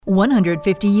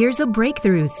150 years of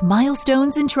breakthroughs,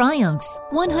 milestones, and triumphs.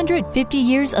 150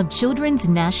 years of Children's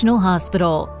National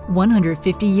Hospital.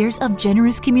 150 years of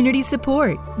generous community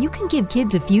support. You can give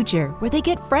kids a future where they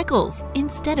get freckles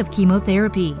instead of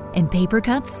chemotherapy and paper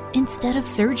cuts instead of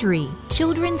surgery.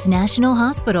 Children's National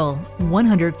Hospital.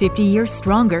 150 years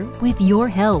stronger with your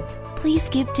help. Please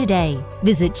give today.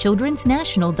 Visit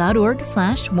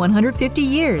childrensnational.org/150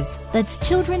 years. That's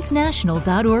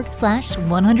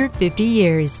childrensnational.org/150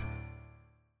 years.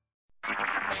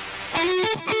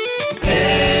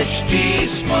 HD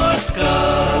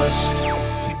Smartcast.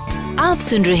 आप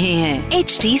सुन रहे हैं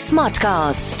HD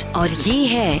Smartcast और ये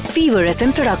है Fever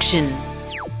FM production.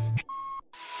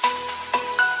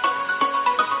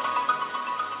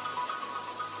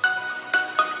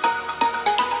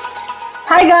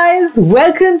 Hi guys,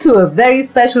 welcome to a very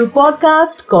special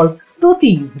podcast called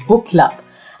Stuti's Book Club.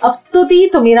 अब स्तुति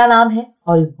तो मेरा नाम है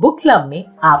और इस बुक क्लब में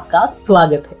आपका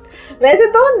स्वागत है। वैसे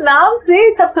तो नाम से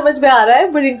सब समझ में आ रहा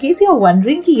है, but in case you are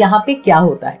wondering कि यहाँ पे क्या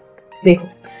होता है, देखो,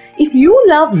 if you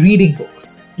love reading books,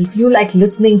 if you like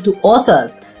listening to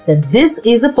authors, then this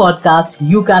is a podcast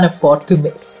you can't afford to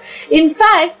miss. In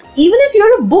fact, even if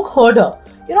you're a book hoarder,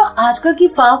 आजकल की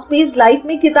fast paced life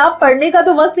में किताब पढ़ने का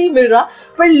तो वक्त नहीं मिल रहा,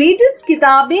 पर लेटेस्ट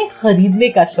किताबें खरीदने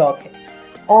का शौक है।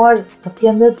 और सबके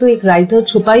अंदर तो एक राइटर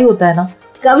छुपा ही होता है ना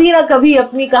कभी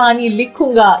अपनी कहानी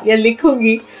लिखूंगा या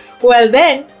लिखूंगी। Well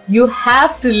then, you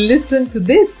have to listen to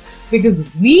this because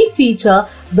we feature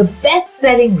the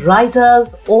best-selling writers,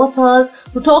 authors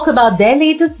who talk about their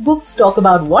latest books, talk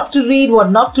about what to read, what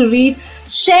not to read,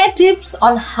 share tips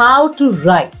on how to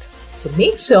write. So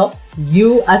make sure you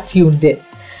are tuned in.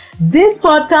 This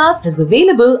podcast is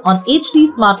available on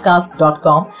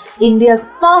hdsmartcast.com, India's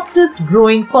fastest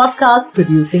growing podcast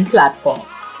producing platform.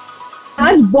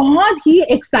 आज बहुत ही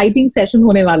exciting session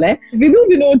होने वाला है।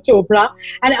 Vinod Chopra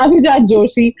and Abhijat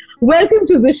Joshi, welcome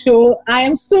to the show. I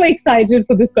am so excited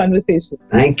for this conversation.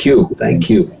 Thank you.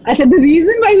 अच्छा, the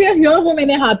reason why we are here, वो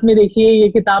मैंने हाथ में देखी है, ये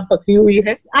किताब पकड़ी हुई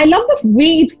है। I love the way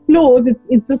it flows.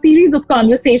 It's a series of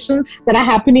conversations that are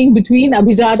happening between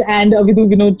Abhijat and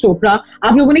Vinod Chopra.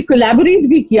 आप लोगों ने कोलैबोरेट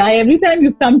भी किया है। Every time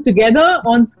you come together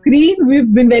on screen, we have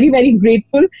been very very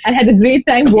grateful and had a great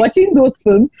time watching those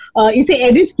films. इसे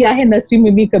edit किया है नसरीन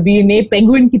मुन्नी कबीर ने,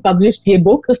 पेंगुइन की पब्लिश्ड ये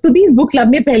बुक। तो स्तुति's बुक क्लब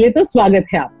में पहले तो स्वागत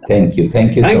है आपका। Thank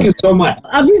you so much.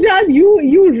 Abhijat,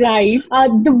 you write.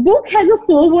 The book has a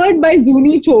foreword by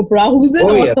Zuni Chopra, who's an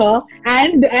author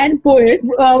and poet.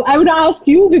 I would ask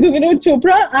you, Vinod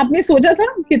Chopra, आपने सोचा था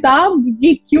किताब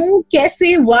ये क्यों, कैसे,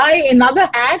 why, another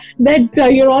hat that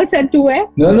you're all set to wear?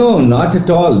 No, not at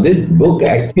all. This book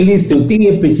actually, स्तुति,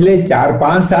 ये पिछले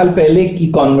 4-5 साल पहले की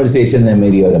कॉन्वर्सेशन है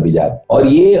मेरी और अभिजात। और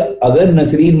ये अगर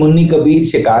नसरीन मुन्नी कबीर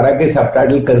शिकारा के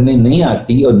सबटाइटल करने नहीं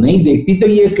आती और नहीं देखती तो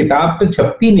ये किताब तो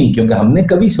छपती नहीं, क्योंकि हमने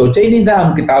कभी सोचा ही नहीं था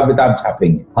हम किताब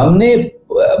छापेंगे। हमने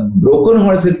ब्रोकन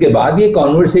हॉर्सेस के बाद ये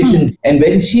conversation, and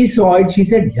when she saw it she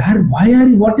said, यार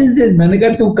व्हाट इज दिस? मैंने कहा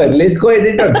तू कर ले इसको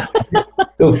एडिटर।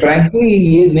 तो फ्रैंकली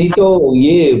ये नहीं तो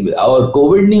ये, और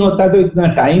कोविड नहीं होता तो इतना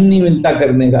टाइम नहीं मिलता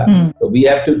करने का। तो we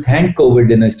have to thank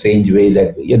COVID in a strange way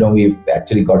that we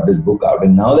actually got this book out,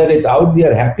 and now that it's out we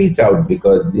are happy it's out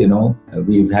because we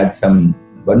have had some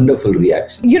wonderful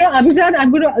reaction. Abhijat,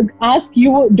 I'm going to ask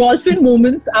you, dolphin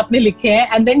moments आपने लिखे हैं,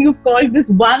 and then you've called this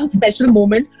one special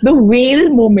moment the whale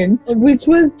moment, which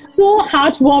was so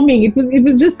heartwarming. It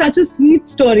was just such a sweet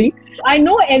story. I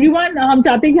know everyone, हम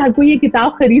चाहते हैं कि हर कोई ये किताब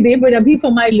खरीदे, but अभी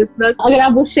for my listeners, अगर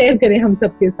आप वो शेयर करें हम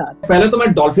सबके साथ। पहले तो मैं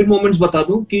डॉल्फिन मोमेंट्स बता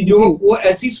दूं कि जो वो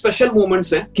ऐसी स्पेशल मोमेंट्स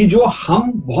हैं कि जो हम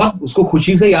बहुत उसको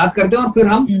खुशी से याद करते हैं और फिर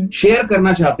हम शेयर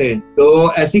करना चाहते हैं। तो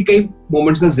ऐसी कई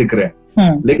मोमेंट्स का जिक्र है।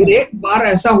 लेकिन एक बार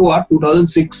ऐसा हुआ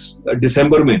 2006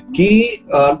 दिसंबर में कि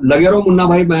लगे रहो मुन्ना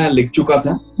भाई मैं लिख चुका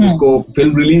था, उसको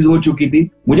फिल्म रिलीज हो चुकी थी।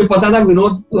 मुझे पता था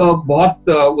विनोद बहुत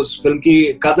उस फिल्म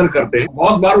की कदर करते हैं,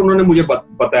 बहुत बार उन्होंने मुझे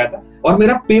बताया था, और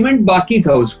मेरा पेमेंट बाकी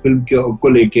था उस फिल्म को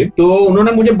लेके। तो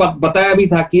उन्होंने मुझे बताया भी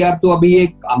था कि यार तू अभी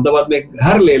एक अहमदाबाद में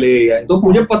घर ले ले। तो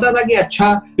मुझे पता था कि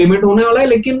अच्छा पेमेंट होने वाला है,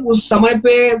 लेकिन उस समय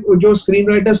पे जो स्क्रीन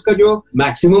राइटर्स का जो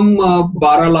मैक्सिमम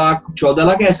 12 लाख 14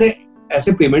 लाख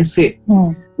ऐसे पेमेंट से।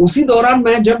 उसी दौरान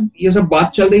मैं जब ये सब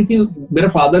बात चल रही थी, मेरे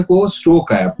फादर को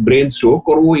स्ट्रोक आया, ब्रेन स्ट्रोक,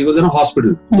 और वो ही वाज इन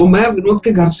हॉस्पिटल। तो मैं विनोद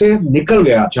के घर से निकल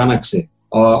गया अचानक से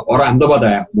और अहमदाबाद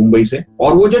आया मुंबई से,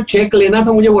 और वो जो चेक लेना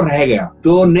था मुझे वो रह गया।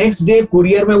 तो नेक्स्ट डे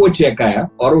कुरियर में वो चेक आया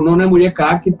और उन्होंने मुझे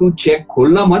कहा कि तू चेक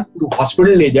खोलना मत, तू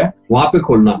हॉस्पिटल ले जा, वहां पे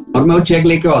खोलना। और मैं वो चेक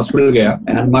लेके हॉस्पिटल गया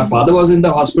and my father was in the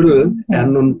hospital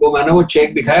and उनको मैंने वो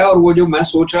चेक दिखाया और वो जो मैं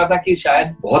सोच रहा था कि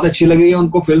शायद बहुत अच्छी लग रही है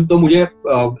उनको फिल्म, तो मुझे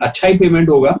अच्छा ही पेमेंट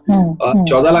होगा,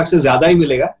 14 लाख से ज्यादा ही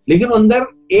मिलेगा, लेकिन अंदर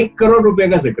 1 करोड़ रुपए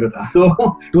का जिक्र था। तो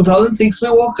 2006 में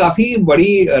वो काफी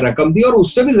बड़ी रकम थी और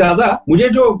उससे भी ज्यादा मुझे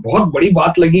जो बहुत बड़ी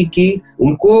बात लगी कि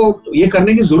उनको ये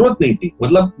करने की जरूरत नहीं थी,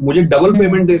 मतलब मुझे डबल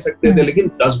पेमेंट दे सकते थे लेकिन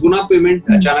 10 गुना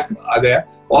पेमेंट अचानक आ गया।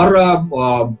 और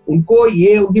उनको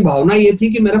ये, उनकी भावना ये थी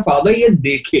कि मेरा फादर ये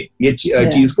देखे ये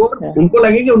चीज को, उनको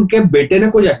लगे कि उनके बेटे ने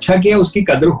कुछ अच्छा किया, उसकी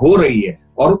कदर हो रही है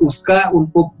और उसका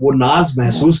उनको वो नाज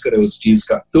महसूस करे उस चीज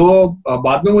का। तो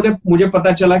बाद में मुझे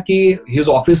पता चला कि his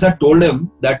officer told him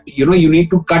that you need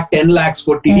to cut 10 lakhs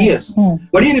for TDS,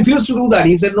 but he refused to do that.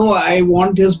 He said no, I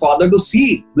want his father to see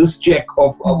this check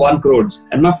of 1 crore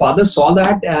and my father saw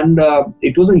that and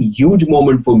it was a huge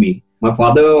moment for me. My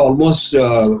father almost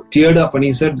teared up and he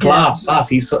said, class,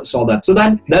 he saw that. So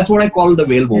that's what I call the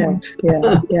whale moment.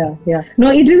 Yeah.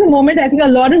 No, it is a moment I think a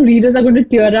lot of readers are going to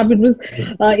tear up. It was,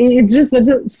 it's just such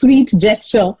a sweet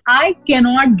gesture. I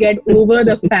cannot get over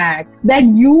the fact that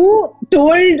you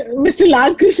told Mr.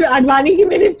 Lal Krishna Advani ki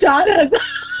mere 4,000.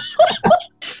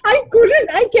 I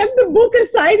couldn't. I kept the book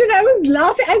aside and I was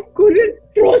laughing. I couldn't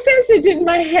process it in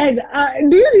my head.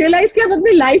 Do you realize कि आप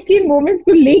अपने life के moments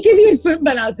को लेके भी एक film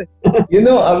बना सकते? You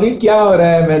know, अभी क्या हो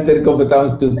रहा है मैं तेरे को बताऊं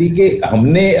स्तुति, कि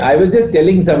हमने, I was just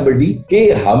telling somebody कि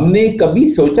हमने कभी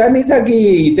सोचा नहीं था कि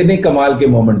इतने कमाल के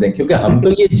मोमेंट्स हैं, क्योंकि हम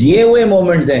तो ये जिए हुए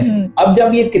मोमेंट्स हैं। अब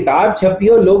जब ये किताब छपी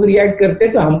और लोग रिएक्ट करते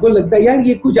हैं तो हमको लगता है यार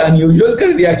ये कुछ अनयूजुअल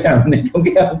कर दिया क्या हमने,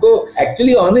 क्योंकि हमको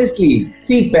एक्चुअली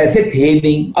ऑनेस्टली पैसे थे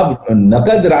नहीं। अब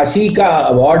नकद राशि का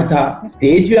अवार्ड था,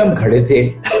 स्टेज पे हम खड़े थे,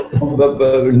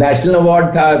 नेशनल अवार्ड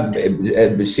था,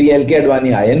 Shri LK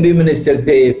Advani INB minister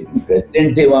थे,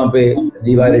 प्रेसिडेंट थे वहां पे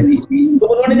संजीवा रेड्डी। तो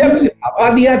उन्होंने जब लिफाफा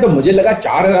दिया तो मुझे लगा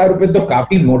 4,000 रुपए तो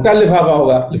काफी मोटा लिफाफा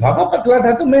होगा। लिफाफा पतला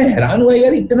था तो मैं हैरान हुआ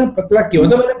यार इतना पतला क्यों,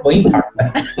 तो मैंने वही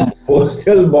फाड़ा।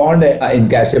 पोस्टल बॉन्ड है,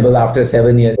 इनकैशेबल आफ्टर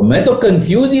 7 years। मैं तो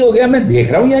कंफ्यूज ही हो गया, मैं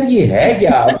देख रहा हूँ यार ये है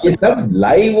क्या। ये सब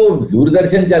लाइव वो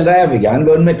दूरदर्शन चल रहा है, विज्ञान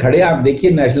भवन में खड़े आप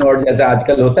देखिए, नेशनल अवार्ड जैसा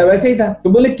आजकल होता है वैसे ही था। तो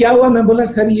बोले क्या हुआ, मैं बोला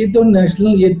सर ये तो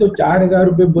नेशनल, ये तो 4,000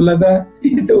 रुपए बोला था,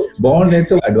 ये तो बॉन्ड है।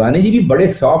 तो आडवाणी जी भी बड़े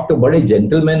सॉफ्ट, बड़े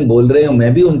जेंटलमैन बोल रहे हो,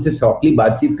 मैं भी उनसे सॉफ्टली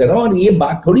बातचीत कर रहा हूँ और ये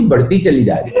बात थोड़ी बढ़ती चली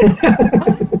जा रही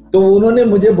है। तो उन्होंने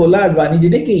मुझे बोला आडवाणी जी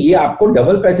ने कि ये आपको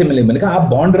डबल पैसे मिले। मैंने कहा आप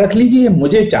बॉन्ड रख लीजिए,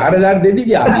 मुझे 4,000 दे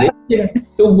दीजिए, आप ले लीजिए।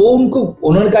 तो वो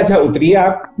उन्होंने कहा अच्छा उतरिए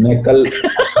आप, मैं कल।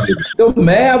 तो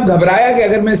मैं अब घबराया कि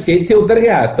अगर मैं स्टेज से उतर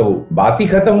गया तो बात ही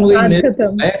खत्म हो गई,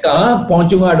 मैं कहाँ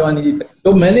पहुंचूंगा आडवाणी जी तक।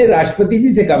 तो मैंने राष्ट्रपति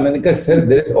जी से कहा, मैंने कहा sir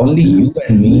there is only you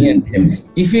and me and him,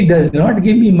 if he does not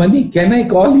give me money can I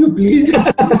call you please.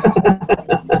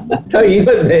 So he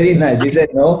was very nice. He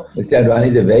said, no, Mr. Advani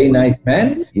is a very nice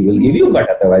man. He will give you, but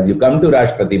otherwise you come to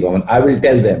Rashtrapati Bhavan. I will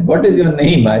tell them. What is your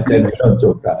name? I said, Vinod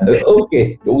Chopra. Okay.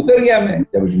 तो उतर गया मैं।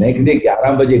 जब next day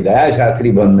 11 बजे गया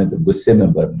शास्त्री भवन में तो गुस्से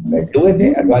में बैठे हुए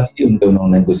थे आडवाणी जी।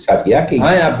 उन्होंने गुस्सा किया कि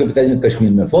हाँ आपके पिताजी ने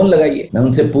कश्मीर में फोन लगाइए, मैं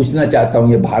उनसे पूछना चाहता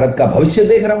हूँ, ये भारत का भविष्य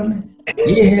देख रहा हूँ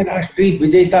मैं, ये है राष्ट्रीय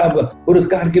विजेता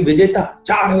पुरस्कार के विजेता,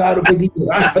 4,000 रुपए दी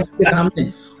राष्ट्रपति के सामने।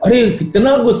 अरे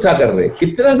कितना गुस्सा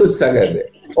कर रहे।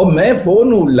 और मैं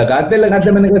फोन लगाते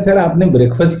लगाते मैंने कहा सर आपने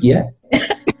ब्रेकफास्ट किया है?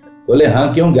 बोले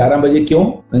हाँ क्यों, 11 बजे क्यों?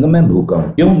 मैंने कहा मैं भूखा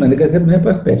हूँ। क्यों? मैंने कहा सर मेरे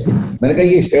पास पैसे नहीं। मैंने कहा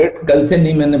ये शर्ट कल से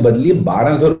नहीं मैंने बदली,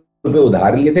 1,200 रुपए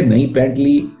उधार लिए थे, नई पैंट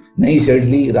ली, नई शर्ट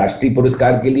ली राष्ट्रीय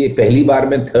पुरस्कार के लिए। पहली बार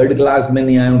मैं 3rd क्लास में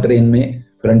नहीं आया हूँ ट्रेन में,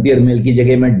 फ्रंटियर मेल की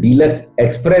जगह मैं डीलक्स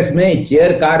एक्सप्रेस में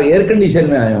चेयर कार एयर कंडीशन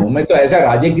में आया हूँ। मैं तो ऐसा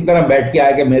राजे की तरह बैठ के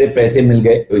आया कि मेरे पैसे मिल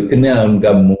गए। तो इतने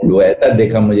उनका मूड हुआ, ऐसा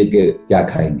देखा मुझे कि क्या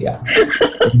खाएंगे आप।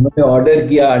 उन्होंने ऑर्डर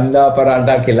किया, अंडा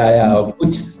पराठा खिलाया और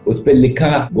कुछ उस पे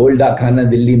लिखा गोल्डा खाना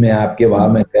दिल्ली में आपके, वहां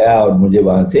मैं गया और मुझे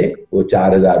वहां से वो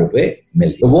 4,000 रुपए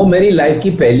मिले। तो वो मेरी लाइफ की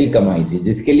पहली कमाई थी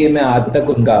जिसके लिए मैं आज तक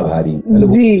उनका आभारी हूँ।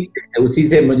 उसी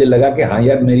से मुझे लगा कि हाँ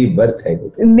यार मेरी बर्थ है।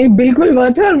 नहीं बिल्कुल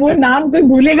बर्थ है, और वो नाम कोई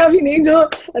भूलेगा भी नहीं जो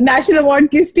नेशनल अवार्ड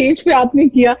के स्टेज पे आपने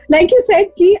किया। लाइक यू सेड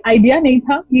कि आइडिया नहीं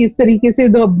था कि इस तरीके से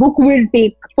the book will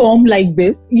take form like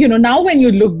this. You know now when you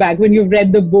look back, when you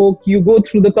read the book, you go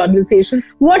through the conversations,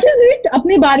 what is it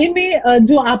अपने बारे में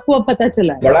जो आपको अब पता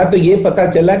चला है? बड़ा तो ये पता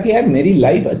चला कि यार मेरी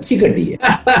लाइफ अच्छी कटी है।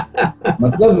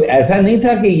 मतलब ऐसा नहीं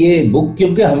था कि ये बुक,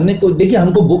 क्योंकि हमने देखिए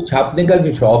हमको बुक छापने का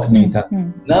भी शौक नहीं था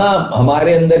ना,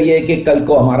 हमारे अंदर ये कि कल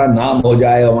को हमारा नाम हो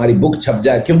जाए, हमारी बुक छप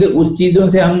जाए, क्योंकि उस चीजों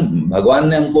से हम, भगवान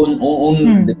ने हमको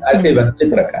उन विचार से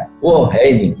वंचित रखा है, वो है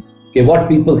ही नहीं। कि what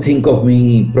people think of me,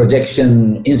 projection,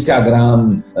 Instagram,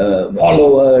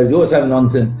 followers, वो सब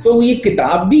nonsense। तो ये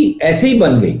किताब भी ऐसे ही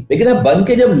बन गई, लेकिन अब बन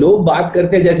के जब लोग बात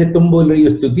करते हैं जैसे तुम बोल रही हो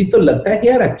स्तुति, तो लगता है कि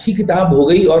यार अच्छी किताब हो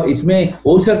गई। और इसमें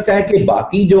हो सकता है कि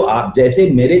बाकी जो आप जैसे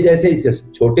मेरे जैसे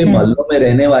छोटे मोहल्लों में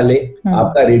रहने वाले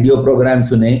आपका रेडियो प्रोग्राम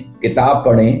सुने, किताब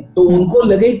पढ़ें, तो उनको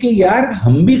लगे कि यार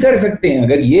हम भी कर सकते हैं।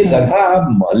 अगर ये गधा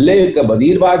मोहल्ले का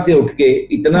वजीरबाग से उठ के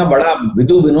इतना बड़ा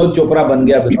विनोद चोपड़ा बन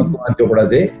गया, विनोद कुमार चोपड़ा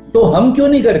से, तो हम क्यों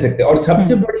नहीं कर सकते। और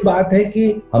सबसे बड़ी बात है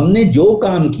कि हमने जो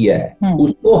काम किया है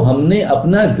उसको हमने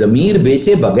अपना जमीर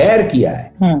बेचे बगैर किया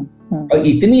है। और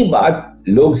इतनी बात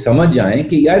लोग समझ जाएं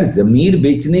कि यार जमीर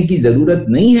बेचने की जरूरत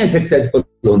नहीं है सक्सेसफुल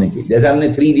होने की। जैसा हमने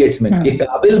 3 Idiots में, कि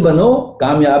काबिल बनो,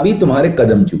 कामयाबी तुम्हारे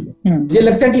कदम चूमे। मुझे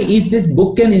लगता है कि if this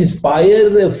book can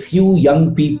inspire few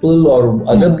young people और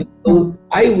other people,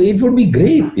 it would be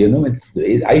great, you know.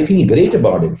 I feel great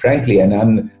about it, frankly, and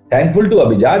I'm thankful to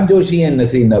Abhijat Joshi and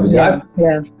Nasreen Abhijat.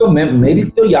 तो मेरी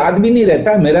तो याद भी नहीं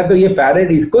रहता, मेरा तो ये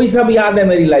पैरेट, इसको ही सब याद है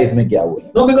मेरी लाइफ में क्या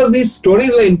हुआ। No, because these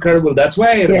stories were incredible. That's why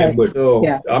I remembered. So,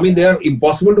 I mean, they are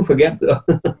impossible to forget.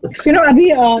 You know, Abhi,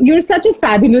 you're such a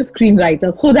fabulous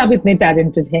screenwriter. खुद आप इतने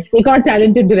talented हैं। एक और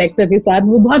talented director के साथ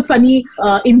वो बहुत funny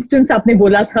instance आपने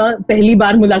बोला था पहली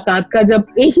बार मुलाकात का, जब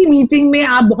एक ही मीटिंग में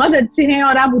आप बहुत अच्छे हैं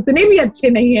और आप उतने भी अच्छे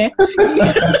नहीं हैं।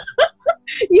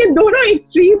 ये दोनों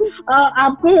एक्सट्रीम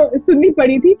आपको सुननी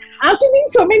पड़ी थी। After being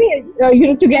so many,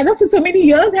 together for so many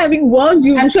years, having worked,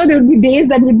 I'm sure there would be days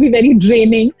that would be very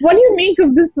draining. What do you make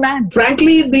of this man?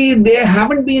 Frankly, there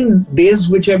haven't been days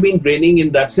which have been draining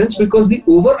in that sense, because the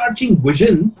overarching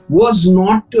vision was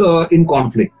not in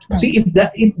conflict. See,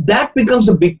 if that becomes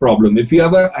a big problem, if you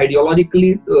have a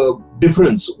ideologically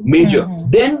difference, major,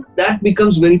 then that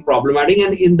becomes very problematic.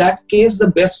 And in that case, the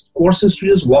best course is to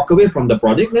just walk away from the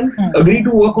project and agree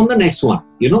to work on the next one,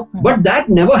 But that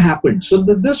never happened. So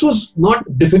this was not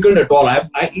difficult at all.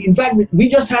 In fact, we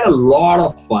just had a lot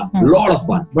of fun.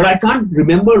 But I can't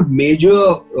remember major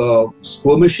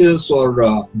skirmishes or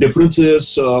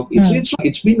differences.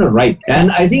 It's been a ride.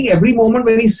 And I think every moment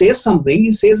when he says something,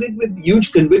 he says it with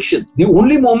huge conviction. The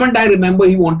only moment I remember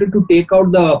he wanted to take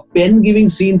out the pen giving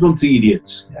scene from 3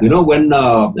 Idiots. When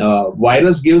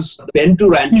Virus gives pen to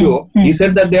Rancho, he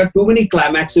said that there are too many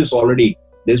climaxes already.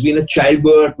 There's been a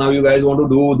childbirth, now you guys want to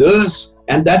do this.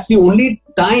 And that's the only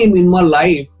time in my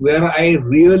life where I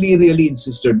really, really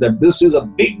insisted that this is a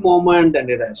big moment and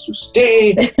it has to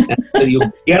stay. And you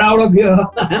get out of here.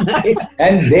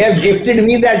 And they have gifted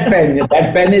me that pen.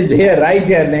 That pen is here, right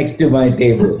here next to my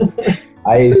table.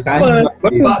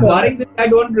 Barring that, I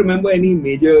don't remember any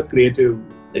major creative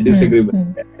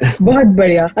disagreement. बहुत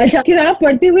बढ़िया। अच्छा, किताब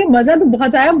पढ़ते हुए मजा तो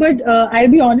बहुत आया, बट आई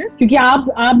बी ऑनेस्ट, क्योंकि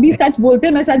आप भी सच बोलते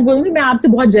हैं, मैं सच बोलूंगी, मैं आपसे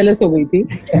बहुत जेलस हो गई थी,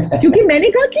 क्योंकि मैंने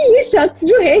कहा कि ये शख्स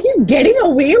जो है, he's getting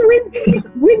away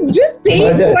with just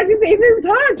saying what is in his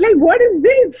heart. Like, what is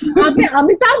this? आपने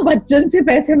अमिताभ बच्चन से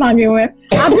पैसे मांगे हुए हैं,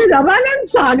 आपने रवानंद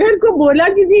सागर को बोला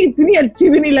कि जी इतनी अच्छी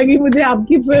भी नहीं लगी मुझे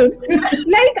आपकी film.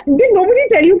 Like, did nobody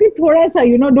tell you कि थोड़ा सा,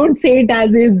 don't say it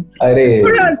as is,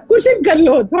 थोड़ा कुशन कर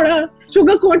लो, थोड़ा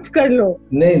sugar coat कर लो?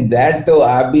 नहीं, that though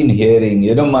I've been hearing.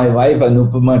 My wife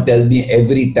Anupama tells me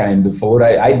every time before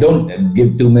I don't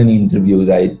give too many interviews.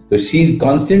 So she's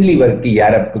constantly working.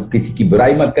 यार अब किसी की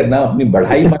बुराई मत करना, अपनी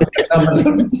बढ़ाई मत करना,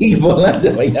 मतलब ठीक बोलना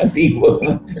चाहिए, ठीक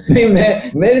बोलना। नहीं,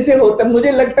 मेरे से होता,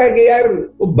 मुझे लगता है कि यार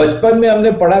बचपन में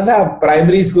हमने पढ़ा था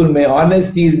प्राइमरी स्कूल में,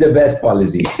 honesty is the best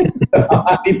policy.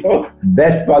 हमारी तो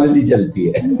बेस्ट पॉलिसी चलती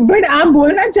है। बट आप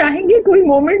बोलना चाहेंगे कोई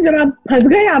मोमेंट जब आप फंस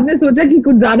गए, आपने सोचा कि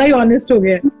कुछ ज्यादा ही ऑनेस्ट हो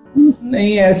गया?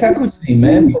 नहीं, ऐसा कुछ नहीं,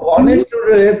 मैं ऑनेस्ट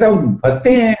रहता हूँ,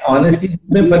 फंसते हैं ऑनेस्टी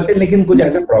में फंसते, लेकिन कुछ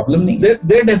ऐसा प्रॉब्लम नहीं।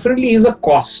 There definitely is a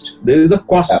cost. There is a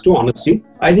cost to honesty.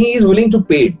 I think he is willing to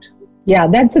pay it. Yeah,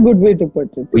 that's a good way to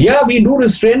put it. Yeah, we do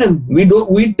restrain him.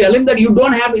 We tell him that you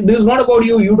don't have, this is not about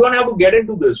you. You don't have to get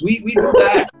into this. We do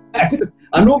that.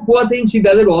 Anup, poor thing, she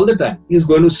does it all the time. He's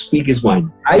going to speak his mind.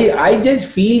 I just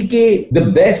feel that the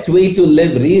best way to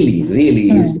live really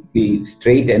is to be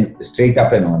straight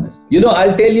up and honest.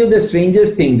 I'll tell you the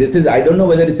strangest thing. This is, I don't know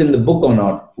whether it's in the book or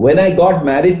not. When I got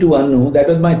married to Anu, that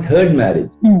was my 3rd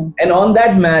marriage. And on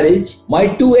that marriage, my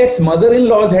 2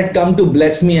 ex-mother-in-laws had come to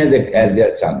bless me as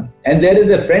their son. And there is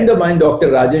a friend of mine, Dr.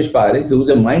 Rajesh Paris, who's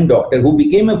a mind doctor, who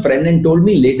became a friend and told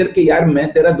me later कि यार मैं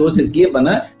तेरा दोस्त इसलिए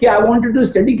बना कि I wanted to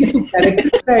study कि तू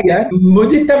कैरेक्टर का है यार।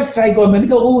 मुझे तब स्ट्राइक हुआ, मैंने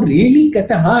कहा oh really?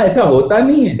 कहता हाँ, ऐसा होता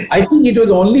नहीं है। I think it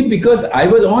was only because I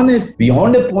was honest.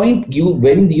 Beyond a point,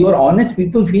 when you are honest,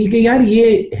 people feel कि यार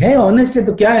ये है honest है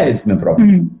तो क्या है इसमें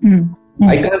problem?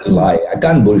 I can't lie, I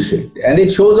can't bullshit, and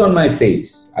it shows on my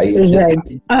face.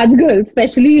 आजकल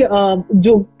स्पेशली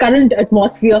जो करंट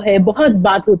एटमॉस्फेयर है, बहुत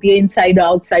बात होती है इनसाइडर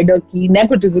आउटसाइडर की,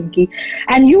 नेपोटिज्म की,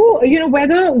 and you know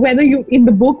whether you in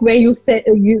the book where you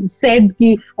said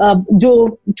कि जो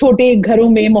छोटे घरों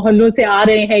में मोहल्लों से आ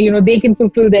रहे हैं, you know, they can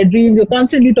fulfill their dreams. You're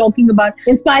constantly talking about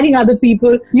inspiring other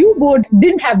people. You both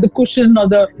didn't have the cushion or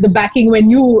the backing when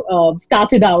you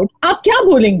started out. आप क्या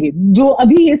बोलेंगे जो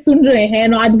अभी ये सुन रहे हैं?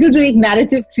 आजकल जो एक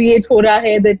narrative create हो रहा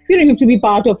है that you have to be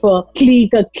part of a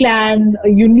clique, a clan,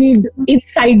 you need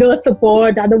insider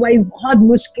support, otherwise बहुत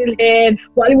मुश्किल है.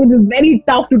 Bollywood is very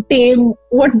tough to tame.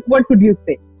 What would you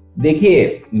say?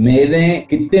 देखिए, मैंने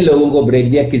कितने लोगों को ब्रेक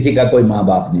दिया, किसी का कोई माँ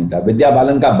बाप नहीं था. विद्या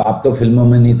बालन का बाप तो फिल्मों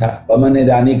में नहीं था, पवन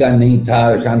ईरानी का नहीं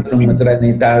था, शांतनु मत्रा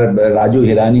नहीं था, राजू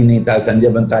हिरानी नहीं था, संजय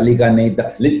बंसाली का नहीं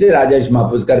था, लिट्टे राजेश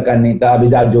मापुस्कर का नहीं था,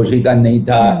 अभिजात जोशी का नहीं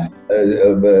था,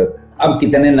 अब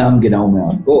कितने नाम गिनाऊं मैं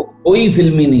आपको, कोई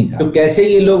फिल्मी नहीं था. तो कैसे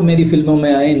ये लोग मेरी फिल्मों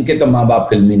में आए? इनके तो माँ बाप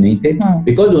फिल्मी नहीं थे,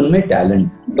 बिकॉज उनमें टैलेंट.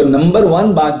 तो नंबर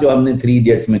 1 बात जो हमने 3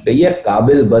 इडियट्स में कही है,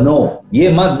 काबिल बनो. ये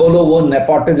मत बोलो वो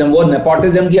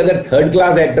नेपोटिज्म की अगर 3rd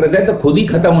क्लास एक्ट्रेस है तो खुद ही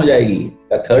खत्म हो जाएगी.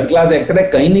 3rd क्लास एक्टर है,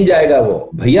 कहीं नहीं जाएगा वो.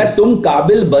 भैया तुम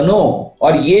काबिल बनो.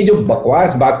 और ये जो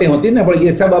बकवास बातें होती है ना,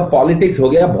 ये सब अब पॉलिटिक्स हो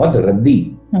गया बहुत रद्दी.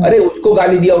 अरे उसको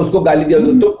गाली दिया, उसको गाली दिया,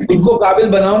 तो उनको काबिल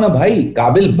बनाओ ना भाई.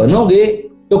 काबिल बनोगे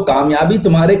तो कामयाबी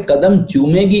तुम्हारे कदम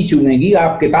चूमेगी.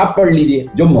 आप किताब पढ़ लीजिए.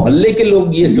 जो मोहल्ले के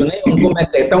लोग ये सुने उनको मैं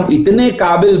कहता हूँ इतने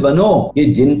काबिल बनो कि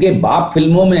जिनके बाप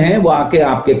फिल्मों में हैं वो आके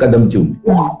आपके कदम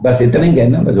चूमे. बस इतना ही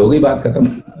कहना, बस हो गई बात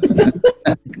खत्म.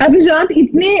 अभिजात,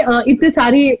 इतने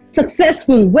सारे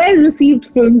सक्सेसफुल वेल रिसीव्ड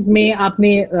फिल्म्स में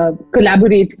आपने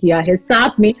कोलैबोरेट किया है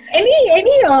साथ में.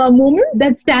 Any moment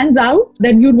that stands out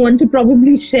that you'd want to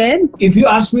probably share? If you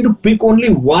ask me to pick only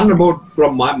one about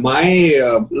from my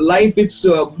life, it's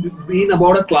been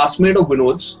about a classmate of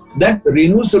Vinod's that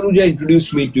Renu Saluja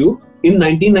introduced me to in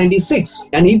 1996,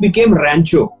 and he became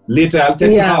Rancho later. I'll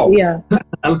tell you how. Yeah.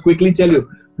 I'll quickly tell you.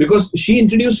 Because she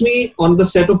introduced me on the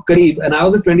set of Kareeb, and I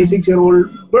was a 26-year-old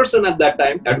person at that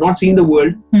time. I had not seen the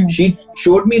world. She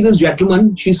showed me this gentleman.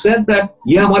 She said that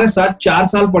ये हमारे साथ 4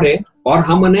 साल पढ़े और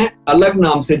हम उन्हें अलग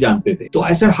नाम से जानते थे. तो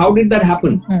I said, how did that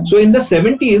happen? So in the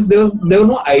 70s, there were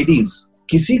no IDs.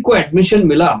 किसी को एडमिशन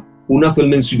मिला पूना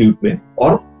फिल्म इंस्टीट्यूट में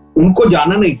और उनको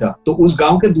जाना नहीं था, तो उस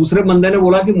गांव के दूसरे बंदे ने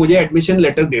बोला कि मुझे एडमिशन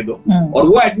लेटर दे दो. और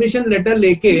वो एडमिशन लेटर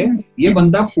लेके ये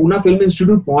बंदा पूना फिल्म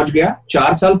इंस्टीट्यूट पहुंच गया,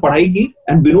 4 साल पढ़ाई की,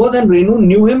 and Vinod and Renu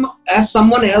knew him as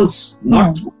someone else,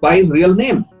 not by his real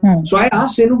name. So I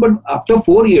asked Renu, but after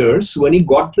 4 years when he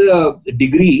got the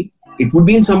degree, it would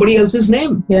be in somebody else's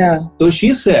name. Yeah. So she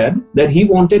said that he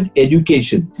wanted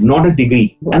education, not a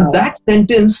degree. Wow. And that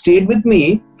sentence stayed with me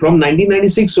from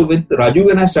 1996. So with Raju,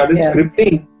 when I started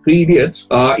scripting 3 Idiots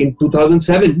in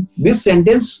 2007, this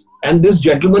sentence and this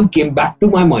gentleman came back to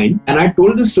my mind, and I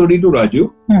told this story to Raju,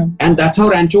 and that's how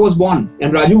Rancho was born.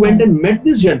 And Raju went and met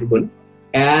this gentleman,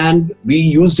 and we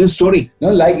used his story.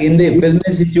 No, like in the film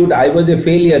institute, I was a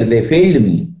failure. They failed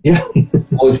me. Yeah.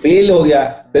 वो fail हो गया,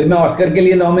 फिर मैं Oscar के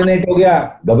लिए nominate हो गया,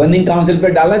 governing council पे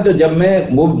डाला. तो जब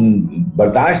मैं वो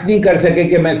बर्दाश्त नहीं कर सके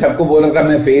कि मैं सबको बोल रहा था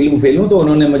मैं फेल हूँ, तो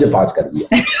उन्होंने मुझे पास कर दिया.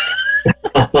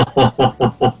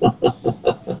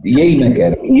 यही मैं कह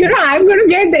रहा हूँ. You know, I'm going to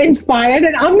get inspired,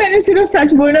 and अब मैंने सिर्फ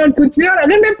सच बोला और कुछ नहीं. और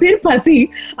अगर मैं फिर फंसी,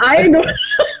 I know.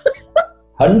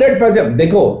 100%.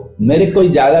 देखो, मेरे कोई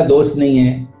ज्यादा दोस्त नहीं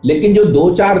है, लेकिन जो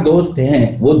 2-4 दोस्त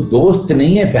हैं वो दोस्त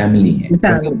नहीं है, फैमिली है.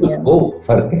 वो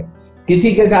फर्क है.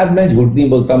 किसी के साथ मैं झूठ नहीं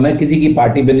बोलता. मैं किसी की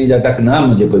पार्टी पे नहीं जाता, ना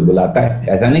मुझे कोई बुलाता है.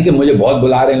 ऐसा नहीं कि मुझे बहुत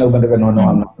बुला रहे हैं लोग, मैं कहता नो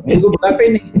मुझे को बुलाते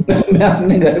ही नहीं. मैं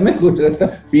अपने घर में खुश रहता.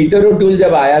 पीटर ओटूल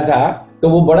जब आया था तो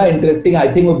वो बड़ा इंटरेस्टिंग, आई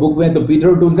थिंक वो बुक में, तो पीटर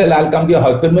ओटूल से लाल काम किया.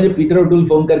 फिर मुझे पीटर ओटूल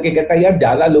फोन करके कहता यार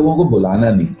ज्यादा लोगों को बुलाना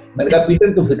नहीं. मैंने कहा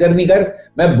पीटर तू फिक्र नहीं कर,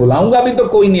 मैं बुलाऊंगा भी तो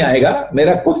कोई नहीं आएगा,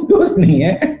 मेरा कोई दोस्त नहीं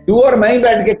है, तू और मैं ही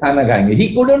बैठ के खाना खाएंगे. He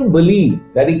couldn't believe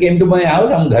that he came to my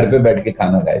house. हम घर पे बैठ के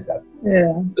खाना खाए साथ.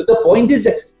 तो द पॉइंट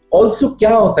इज ऑल्सो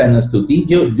क्या होता है ना स्तुति,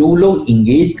 जो लोग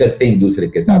इंगेज करते हैं एक दूसरे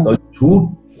के साथ और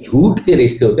झूठ के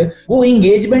रिश्ते होते हैं, वो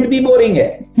इंगेजमेंट भी बोरिंग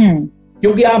है.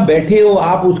 क्योंकि आप बैठे हो,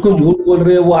 आप उसको झूठ बोल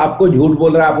रहे हो, वो आपको झूठ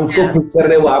बोल रहा है, आप उसको खुश कर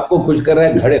रहे हो, वो आपको खुश कर रहा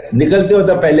है. घड़े निकलते हो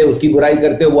तो पहले उसकी बुराई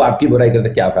करते हो, वो आपकी बुराई करते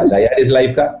हो. क्या फायदा यार इस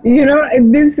लाइफ का? You know,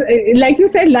 this, like you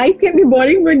said, life can be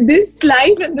boring, but this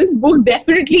life and this book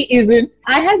definitely isn't.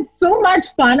 I had so much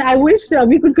fun. I wish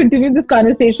we could continue this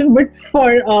conversation, but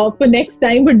for next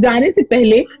time. But जाने से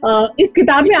पहले इस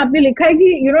किताब में आपने लिखा है कि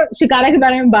शिकारा के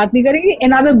बारे में बात नहीं करेंगे.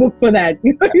 Another book for that.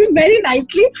 You very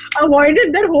nicely avoided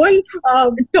that whole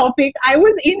topic. I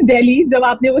was in Delhi जब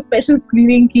आपने वो special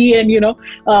screening की, and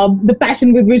the passion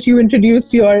with which you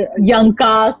introduced your young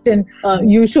cast, and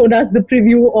you showed us the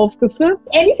preview of the film.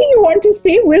 Anything you want to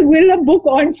say? Will a book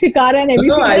on Shikara and everything?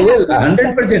 No, I will.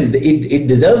 100%. It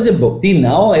deserves a book. See,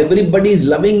 now everybody is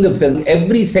loving the film.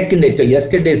 Every second actor.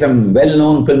 Yesterday, some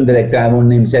well-known film director, I won't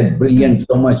name, said, brilliant,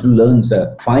 so much to learn,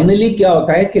 sir. Finally, क्या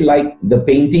होता है कि like the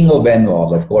painting of Van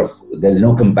Gogh, of course, there's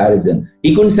no comparison.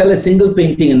 He couldn't sell a single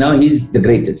painting, and now he's the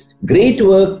greatest. Great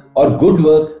work or good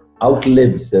work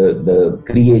outlives the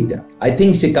creator. I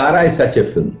think Shikara is such a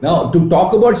film. Now, to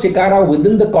talk about Shikara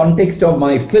within the context of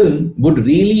my film would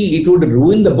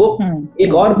ruin the book.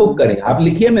 एक और book करें, आप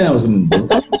लिखिए, मैं उसमें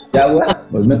बोलता हूँ क्या हुआ,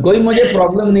 उसमें कोई मुझे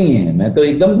प्रॉब्लम नहीं है, मैं तो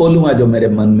एकदम बोलूंगा जो मेरे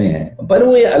मन में है, पर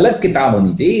वो ये अलग किताब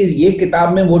होनी चाहिए. ये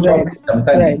किताब में वो टॉपिक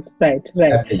क्षमता नहीं. राइट.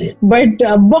 बट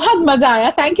बहुत मजा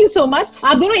आया. Thank you so much.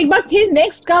 आप दोनों एक बार फिर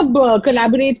नेक्स्ट कब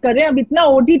कोलैबोरेट कर रहे हैं? अब इतना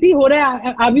OTT हो रहा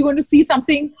है. Are we going to see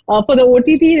something for the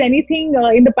OTTs? Anything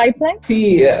in the pipeline?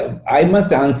 See, I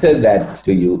must answer that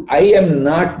to you. I am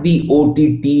not the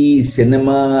OTT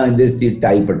cinema this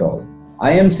type at all.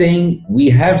 I am saying we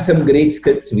have some great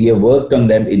scripts. We have worked on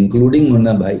them, including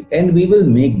Munna Bhai, and we will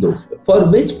make those. For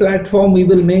which platform we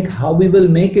will make, how we will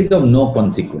make is of no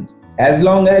consequence. As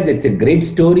long as it's a great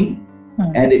story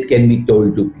and it can be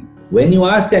told to people. When you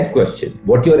ask that question,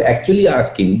 what you're actually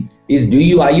asking is,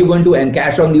 are you going to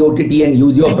encash on the OTT and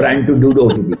use your brand to do the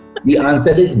OTT? The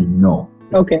answer is no.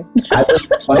 Okay.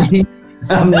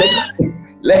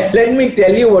 Let me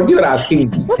tell you what you're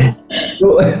asking me.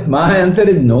 So my answer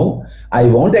is no. I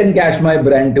won't encash my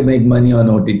brand to make money on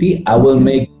OTT. I will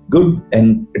make good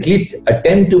and at least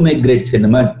attempt to make great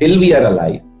cinema till we are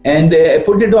alive. And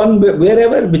put it on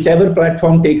wherever, whichever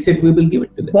platform takes it, we will give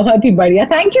it to them. बहुत ही बढ़िया.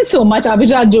 Thank you so much,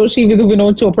 Abhijat Joshi, Vidhu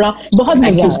Vinod Chopra. बहुत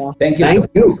मजा आया. Thank you.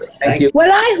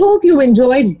 Well, I hope you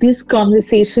enjoyed this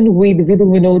conversation with Vidhu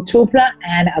Vinod Chopra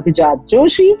and Abhijat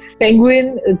Joshi. Penguin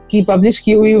की publish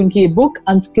की हुई उनकी book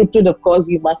Unscripted, of course,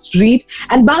 you must read.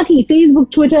 And बाकी Facebook,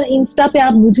 Twitter, Insta पे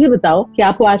आप मुझे बताओ कि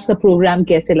आपको आज का program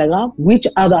कैसे लगा? Which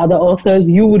are the other authors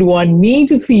you would want me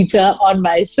to feature on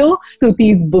my show,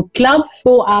 Stuti's Book Club?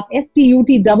 तो आप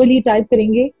STUTEE टाइप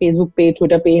करेंगे फेसबुक पे,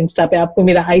 ट्विटर पे, इंस्टा पे, आपको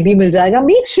मेरा आईडी मिल जाएगा.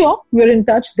 Make sure you are in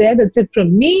touch there. That's it from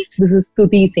me. This is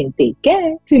स्तुति Singh. Take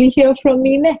care till you here from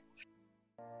me next.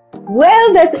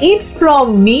 Well, that's it from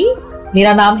me.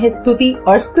 मेरा नाम है स्तुति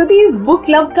और स्तुति बुक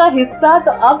क्लब का हिस्सा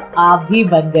तो अब आप भी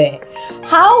बन गए.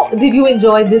 How did you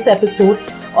enjoy this episode?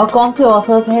 और कौन से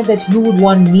ऑथर्स हैं that you would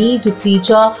want me to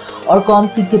feature, और कौन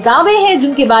सी किताबें हैं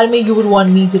जिनके बारे में you would want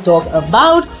me to talk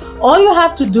about? All you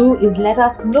have to do is let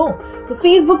us know. तो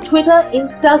Facebook, Twitter,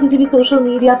 Insta, किसी भी सोशल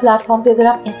मीडिया प्लेटफॉर्म पे अगर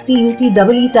आप STUTEE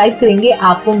टाइप करेंगे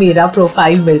आपको मेरा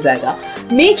प्रोफाइल मिल जाएगा.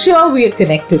 Make sure we are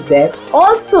connected there.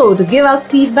 Also, to give us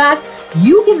feedback,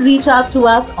 you can reach out to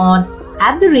us on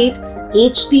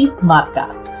 @HT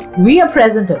Smartcast. We are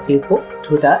present on Facebook,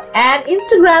 Twitter, and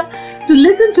Instagram. To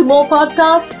listen to more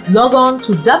podcasts, log on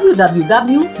to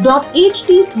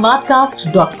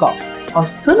www.htsmartcast.com और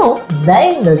सुनो नए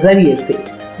नजरिए से.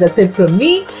 That's it from me.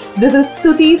 This is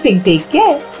Stuti Singh. Take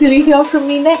care till you hear from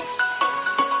me next.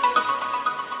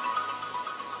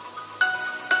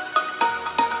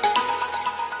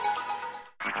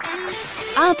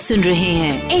 आप सुन रहे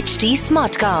हैं HD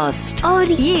Smartcast और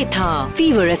ये था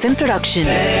Fever FM production.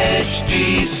 HD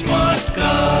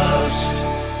Smartcast.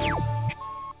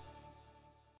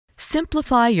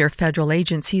 Simplify your federal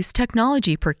agency's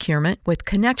technology procurement with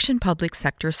Connection Public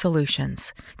Sector Solutions.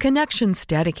 Connection's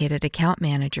dedicated account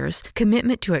managers,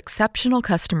 commitment to exceptional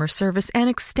customer service,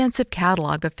 and extensive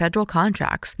catalog of federal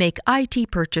contracts make IT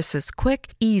purchases quick,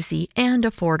 easy, and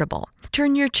affordable.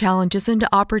 Turn your challenges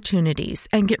into opportunities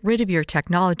and get rid of your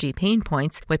technology pain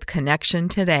points with Connection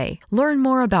today. Learn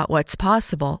more about what's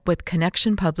possible with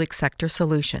Connection Public Sector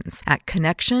Solutions at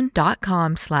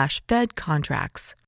connection.com/fedcontracts.